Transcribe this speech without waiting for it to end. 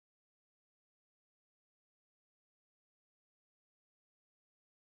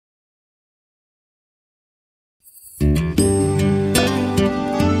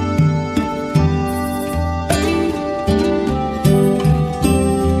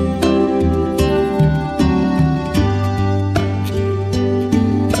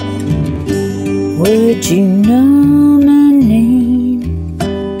Would you know my name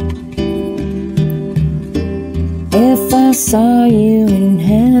if I saw you in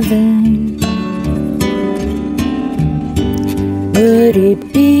heaven? Would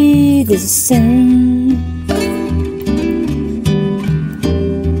it be the same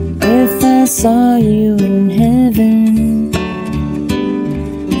if I saw you in heaven?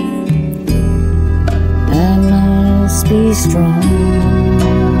 I must be strong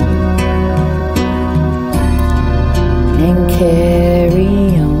and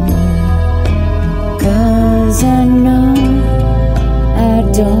carry on, 'cause I know I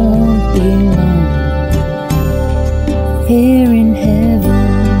don't belong here in heaven.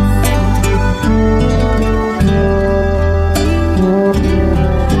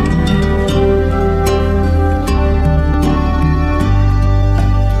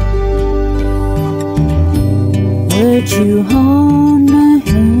 Would you hold my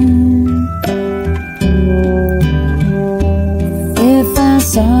hand if I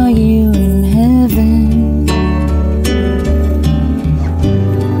saw you in heaven?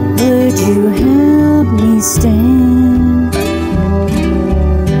 Would you help me stand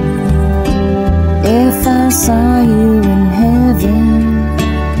if I saw you in heaven?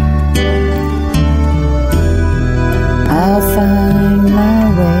 I'll find my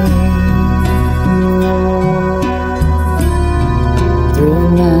way through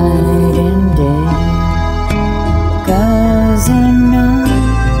night and day, 'cause I know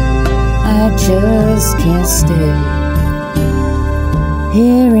I just can't stay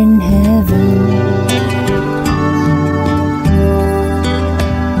here in heaven.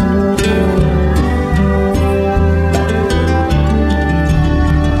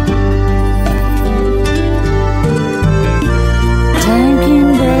 Time can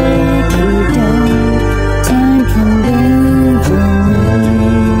break you down, time can bend your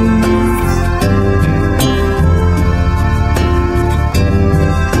knees.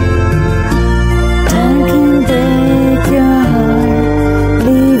 Time can break your heart,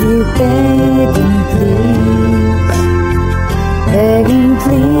 leave you begging please, begging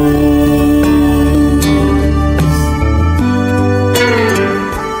please.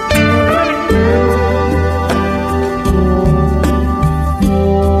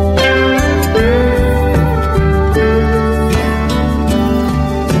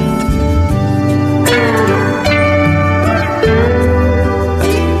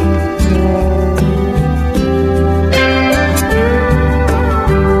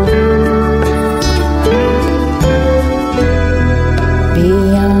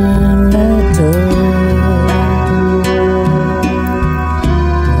 Beyond the door,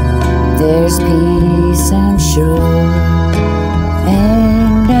 there's peace, I'm sure,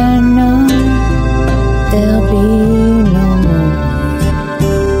 and I know there'll be no more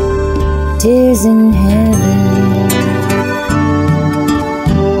tears in heaven.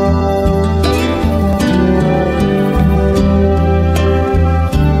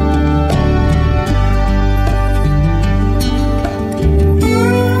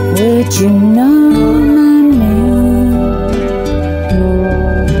 Would you know my name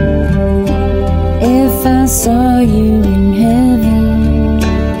if I saw you in heaven?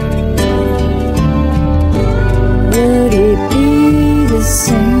 Would it be the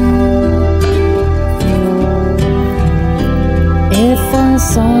same if I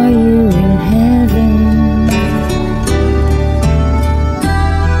saw you in heaven?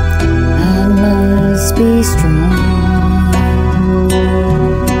 I must be strong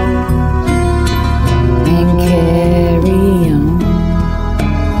and carry on,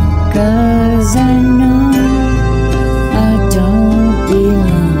 'cause I know